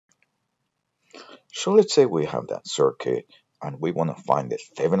So let's say we have that circuit and we want to find the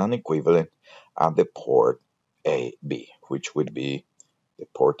Thevenin equivalent at the port AB, which would be the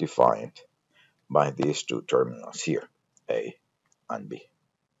port defined by these two terminals here, A and B.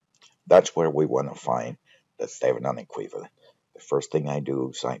 That's where we want to find the Thevenin equivalent. The first thing I do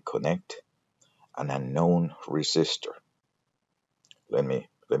is I connect an unknown resistor. Let me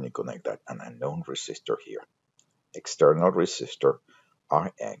connect that an unknown resistor here. External resistor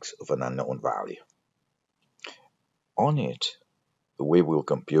Rx of an unknown value. On it, we will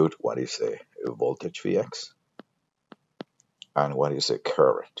compute what is a voltage Vx and what is a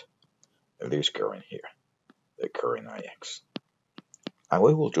current. This current here, the current Ix. And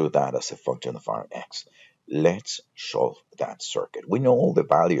we will do that as a function of Rx. Let's solve that circuit. We know all the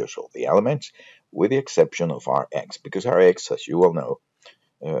values of the elements with the exception of Rx, because Rx, as you all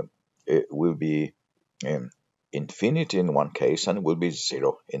know, it will be infinity in one case and will be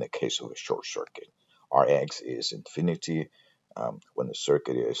zero in the case of a short circuit. Rx is infinity when the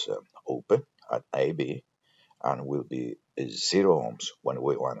circuit is open at AB, and will be 0 ohms when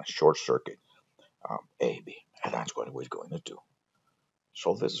we want a short circuit AB. And that's what we're going to do.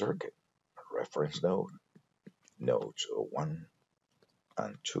 Solve the circuit. Reference node, nodes 1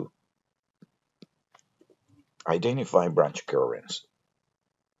 and 2. Identify branch currents.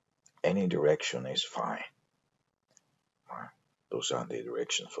 Any direction is fine. Those are the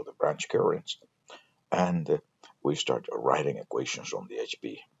directions for the branch currents. And we start writing equations on the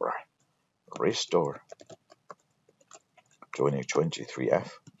HB. Right. Restore 2023F.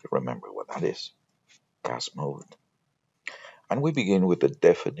 You remember what that is. CAS mode. And we begin with the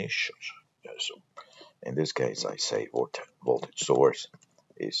definitions. So in this case, I say voltage source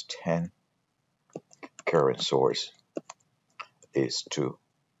is 10. Current source is 2.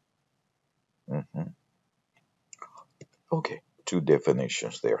 Okay, two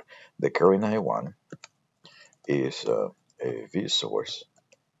definitions there. The current I1 is a V source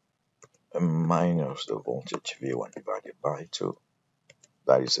minus the voltage V1 divided by 2.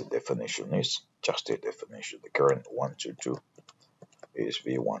 That is a definition. It's just a definition. The current 1 to 2 is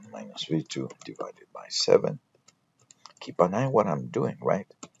V1 minus V2 divided by 7. Keep an eye on what I'm doing, right?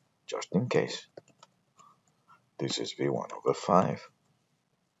 Just in case. This is V1 over 5.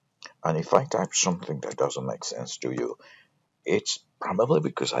 And if I type something that doesn't make sense to you, it's probably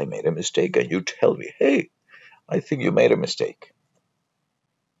because I made a mistake and you tell me, hey, I think you made a mistake.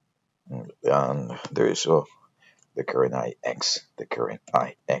 And there is the current Ix. The current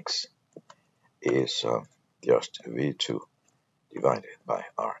Ix is just V2 divided by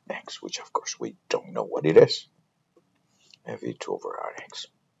Rx, which of course we don't know what it is. V2 over Rx.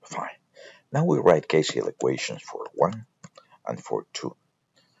 Fine. Now we write KCL equations for 1 and for 2.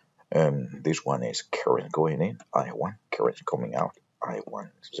 This one is current going in, I1, current coming out,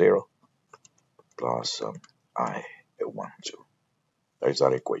 I1 0, plus I1 2. That is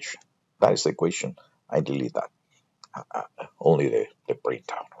that equation. That is the equation. I delete that. Only the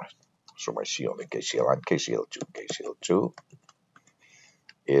breakdown, right? So I see on the KCL and KCL2. KCL2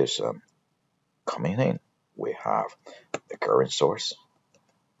 is coming in. We have the current source,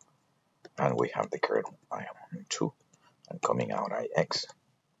 and we have the current I1 2, and coming out Ix.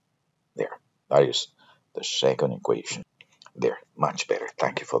 There, that is the second equation. There, much better.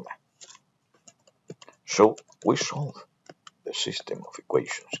 Thank you for that. So we solve the system of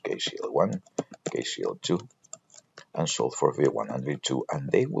equations KCL1, KCL2, and solve for V1 and V2, and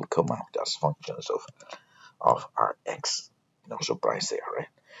they will come out as functions of Rx. No surprise there, right?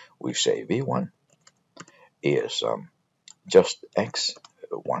 We say V1 is just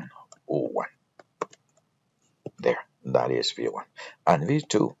X1, O1. There, that is V1. And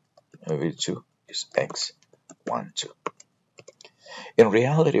V2 is X1, 2. In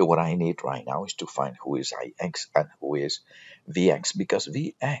reality, what I need right now is to find who is Ix and who is Vx, because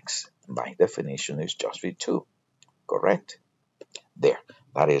Vx, by definition, is just V2. Correct? There,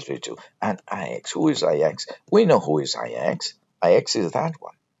 that is V2. And Ix, who is Ix? We know who is Ix. Ix is that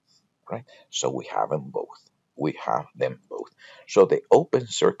one, right? So we have them both. We have them both. So the open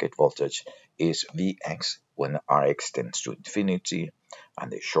circuit voltage is Vx when Rx tends to infinity,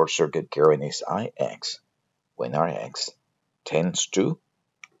 and the short circuit current is Ix when Rx tends to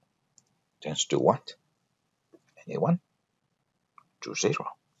what? Anyone? To 0.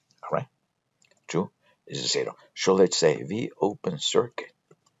 All right? To 0. So let's say V open circuit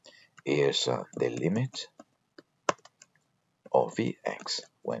is the limit of Vx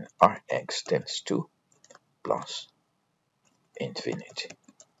when Rx tends to plus infinity.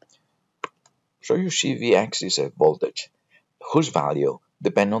 So you see Vx is a voltage whose value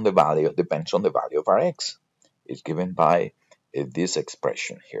depends on the value of Rx. It's given by this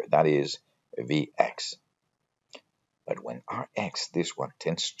expression here. That is Vx. But when Rx, this one,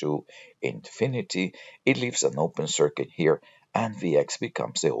 tends to infinity, it leaves an open circuit here, and Vx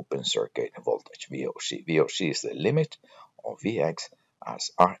becomes the open circuit voltage, VOC. VOC is the limit of Vx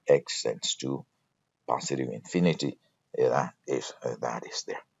as Rx tends to positive infinity. That is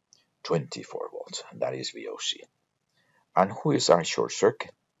there, 24 volts, and that is VOC. And who is our short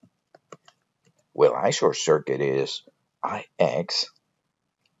circuit? Well, our short circuit is Ix,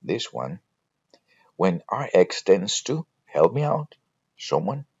 this one, when Rx tends to, help me out,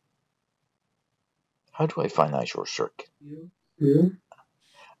 someone? How do I find I short circuit? Yeah.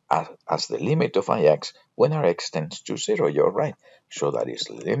 As the limit of Ix when Rx tends to 0, you're right. So that is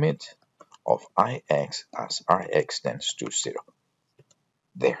limit of Ix as Rx tends to 0.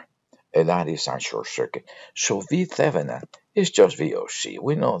 There. And that is our short circuit. So V Thevenin is just VOC.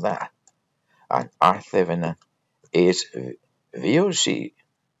 We know that. And R Thevenin is VOC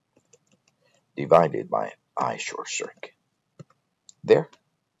divided by I short circuit. There.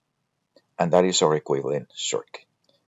 And that is our equivalent circuit.